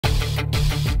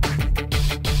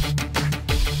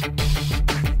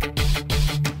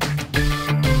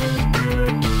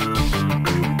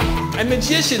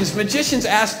magicians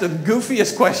ask the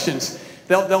goofiest questions.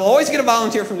 They'll always get a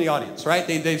volunteer from the audience, right?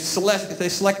 They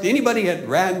select anybody at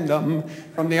random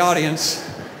from the audience.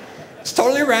 It's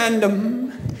totally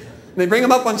random. They bring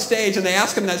them up on stage and they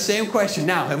ask them that same question.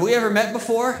 Now, have we ever met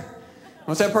before?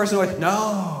 What's that person always?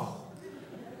 No.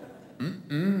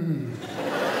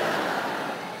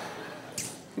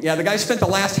 Yeah, the guy spent the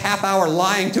last half hour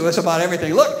lying to us about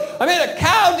everything. Look, I made a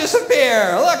cow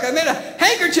disappear. Look, I made a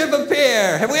handkerchief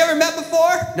appear. Have we ever met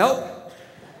before? Nope.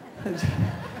 And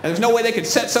there's no way they could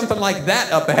set something like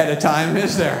that up ahead of time,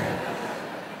 is there?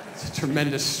 It's a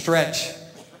tremendous stretch.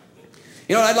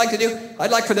 You know what I'd like to do? I'd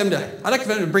like for them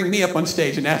to bring me up on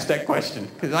stage and ask that question,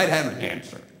 because I'd have an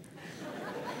answer.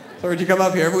 So would you come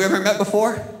up here? Have we ever met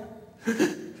before?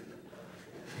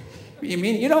 You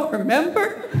mean you don't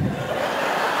remember?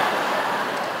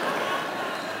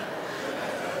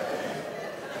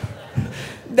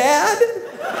 Dad?